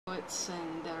poets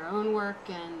and their own work,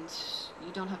 and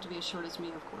you don't have to be as short as me,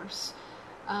 of course.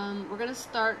 We're going to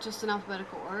start just in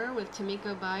alphabetical order with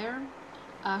Tamiko Beyer.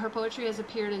 Her poetry has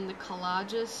appeared in The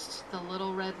Collagist, The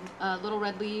Little Red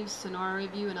Leaves, Sonora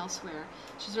Review, and elsewhere.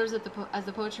 She serves as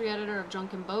the poetry editor of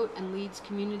Drunken Boat and leads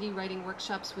community writing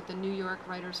workshops with the New York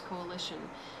Writers Coalition.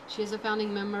 She is a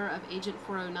founding member of Agent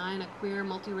 409, a queer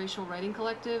multiracial writing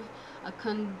collective, a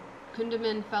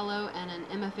Kundiman Fellow, and an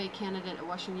MFA candidate at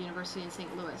Washington University in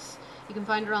St. Louis. You can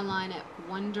find her online at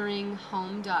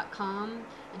wonderinghome.com,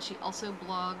 and she also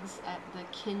blogs at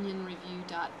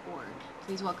thekenyonreview.org.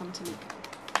 Please welcome Tamiko.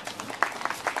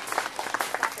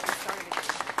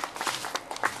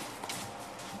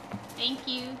 Thank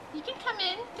you. You can come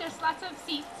in. There's lots of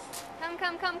seats. Come.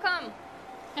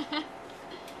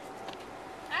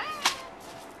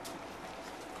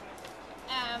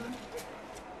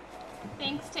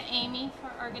 Thanks to Amy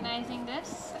for organizing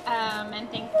this, and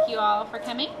thank you all for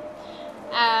coming.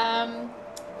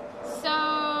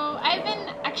 So I've been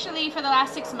actually for the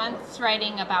last 6 months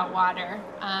writing about water,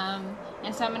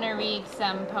 and so I'm going to read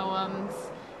some poems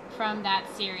from that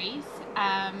series,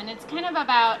 and it's kind of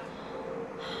about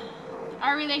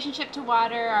our relationship to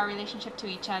water, our relationship to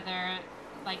each other,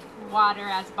 like water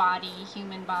as body,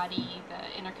 human body,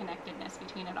 the interconnectedness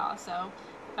between it all. So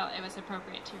I felt it was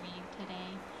appropriate to read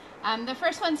today. The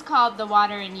first one's called The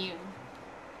Water in You.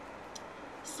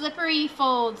 Slippery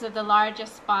folds of the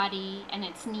largest body and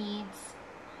its needs,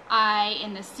 I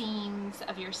in the seams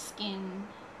of your skin,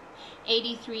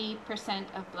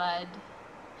 83% of blood,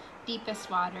 deepest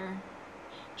water,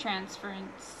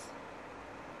 transference.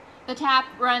 The tap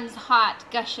runs hot,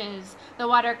 gushes, the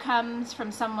water comes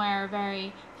from somewhere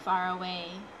very far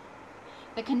away.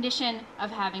 The condition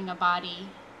of having a body,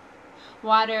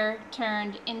 water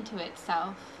turned into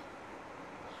itself.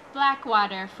 Black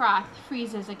water froth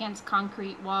freezes against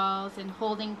concrete walls in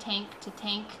holding tank to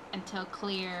tank until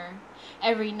clear.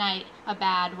 Every night a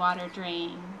bad water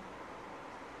drain.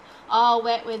 All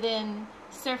wet within,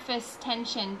 surface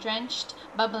tension drenched,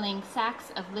 bubbling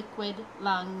sacks of liquid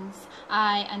lungs.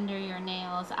 I under your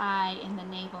nails, I in the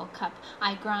navel cup.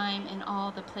 I grime in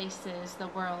all the places the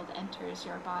world enters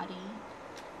your body.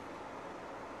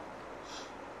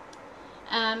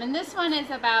 And this one is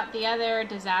about the other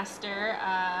disaster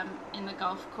in the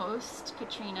Gulf Coast,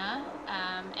 Katrina,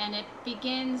 and it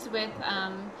begins with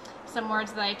some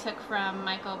words that I took from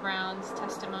Michael Brown's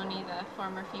testimony, the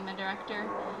former FEMA director,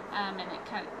 and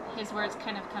his words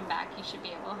kind of come back. You should be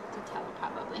able to tell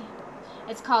probably.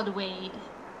 It's called Wade.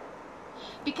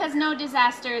 Because no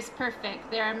disaster is perfect,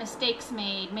 there are mistakes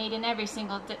made in every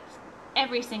single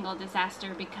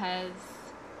disaster, because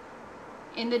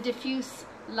in the diffuse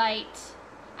light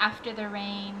after the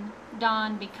rain,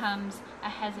 dawn becomes a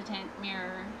hesitant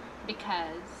mirror,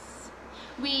 because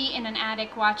we in an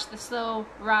attic watch the slow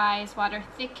rise, water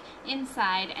thick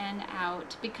inside and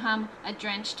out, become a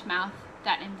drenched mouth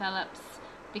that envelops,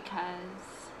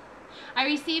 because I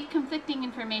received conflicting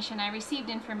information. I received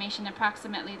information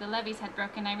approximately the levees had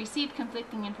broken. I received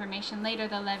conflicting information. Later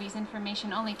the levees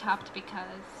information only topped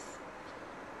because.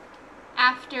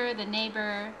 After the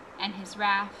neighbor and his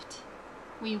raft,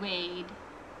 we wade.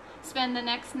 Spend the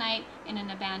next night in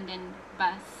an abandoned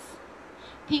bus.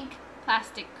 Pink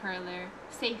plastic curler,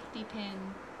 safety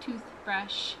pin,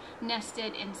 toothbrush,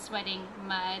 nested in sweating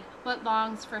mud. What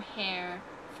longs for hair,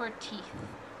 for teeth,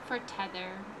 for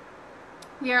tether.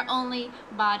 We are only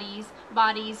bodies.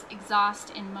 Bodies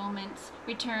exhaust in moments,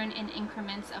 return in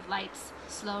increments of light's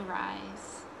slow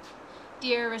rise.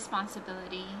 Dear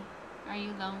responsibility, are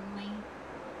you lonely?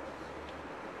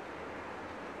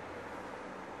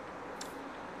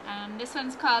 This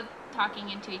one's called Talking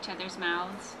into Each Other's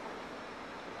Mouths.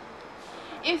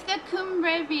 If the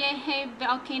Cumbre Vieja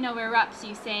volcano erupts,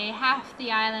 you say, half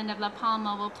the island of La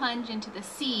Palma will plunge into the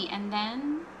sea, and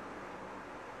then?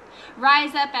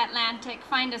 Rise up, Atlantic,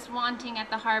 find us wanting at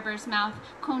the harbor's mouth.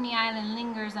 Coney Island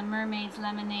lingers a mermaid's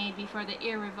lemonade before the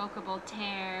irrevocable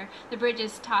tear. The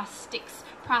bridges toss sticks,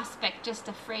 prospect just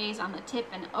a phrase on the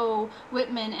tip, and oh,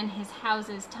 Whitman and his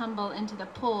houses tumble into the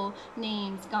pool,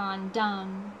 names gone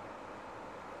dumb.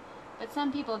 But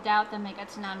some people doubt the mega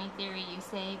tsunami theory, you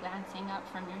say, glancing up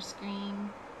from your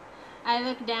screen. I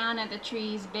look down at the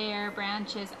trees' bare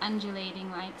branches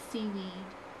undulating like seaweed.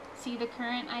 See the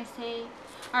current, I say?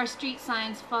 Our street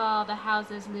signs fall, the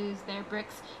houses lose their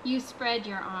bricks. You spread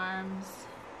your arms.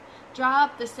 Draw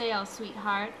up the sail,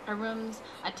 sweetheart. Our room's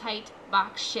a tight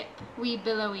box ship. We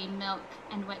billowy milk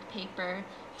and wet paper.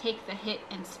 Take the hit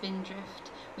and spindrift.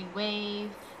 We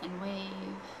wave and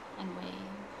wave and wave.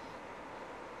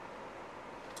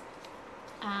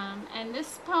 And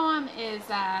this poem is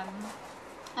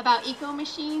about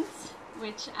eco-machines,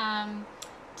 which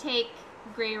take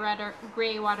gray water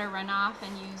runoff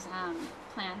and use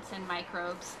plants and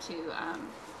microbes to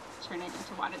turn it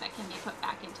into water that can be put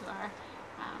back into our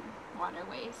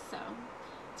waterways. So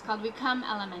it's called We Come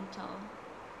Elemental.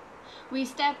 We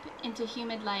step into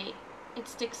humid light. It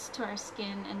sticks to our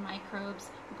skin and microbes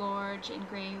gorge in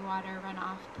gray water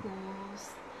runoff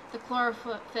pools. The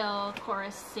chlorophyll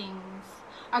chorus sings.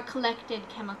 Our collected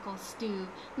chemicals stew.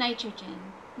 Nitrogen,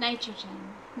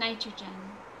 nitrogen,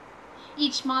 nitrogen.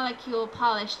 Each molecule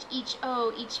polished, each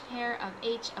O, each pair of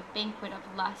H, a banquet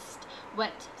of lust.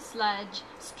 Wet sludge,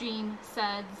 stream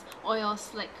suds, oil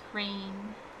slick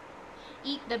rain.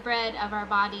 Eat the bread of our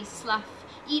bodies, slough.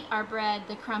 Eat our bread,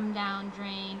 the crumb down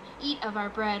drain. Eat of our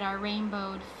bread, our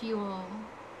rainbowed fuel.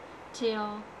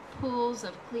 Till pools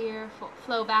of clear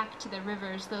flow back to the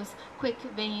rivers, those quick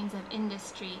veins of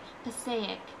industry,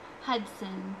 Passaic,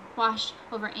 Hudson, wash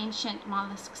over ancient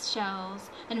mollusk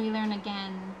shells, and we learn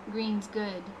again, green's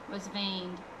good was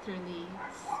veined through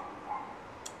leaves.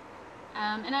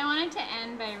 And I wanted to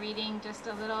end by reading just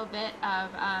a little bit of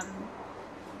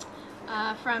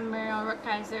from Muriel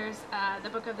Rukeyser's The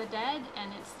Book of the Dead,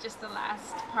 and it's just the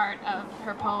last part of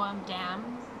her poem,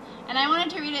 Dam. And I wanted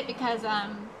to read it because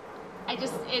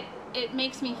it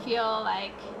makes me feel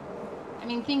like, I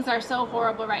mean, things are so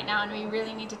horrible right now, and we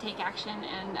really need to take action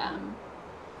and,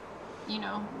 you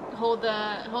know, hold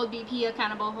BP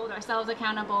accountable, hold ourselves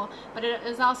accountable. But it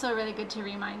is also really good to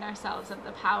remind ourselves of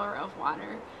the power of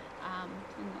water, and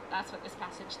that's what this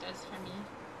passage does for me.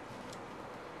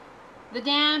 The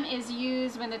dam is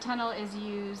used when the tunnel is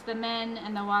used. The men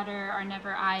and the water are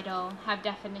never idle, have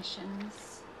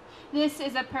definitions. This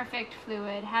is a perfect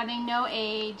fluid, having no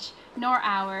age nor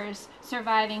hours,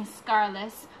 surviving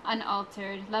scarless,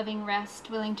 unaltered, loving rest,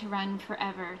 willing to run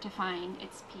forever to find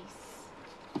its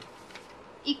peace.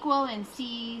 Equal in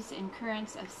seas and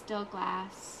currents of still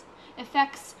glass,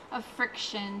 effects of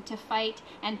friction to fight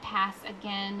and pass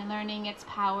again, learning its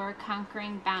power,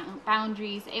 conquering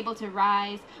boundaries, able to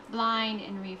rise, blind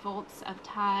in revolts of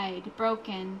tide,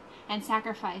 broken and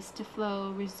sacrificed to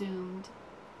flow resumed.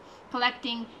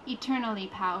 Collecting eternally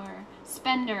power,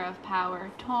 spender of power,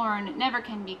 torn, never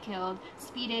can be killed,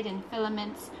 speeded in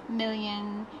filaments,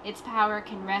 million, its power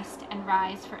can rest and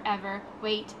rise forever,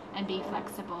 wait and be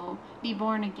flexible, be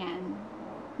born again.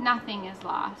 Nothing is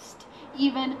lost,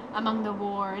 even among the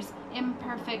wars,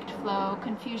 imperfect flow,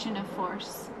 confusion of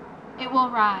force. It will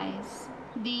rise.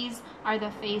 These are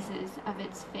the phases of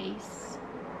its face.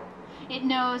 It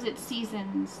knows its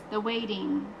seasons, the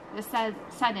waiting, the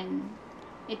sudden.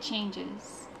 It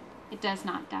changes. It does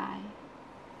not die.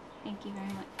 Thank you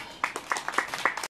very much.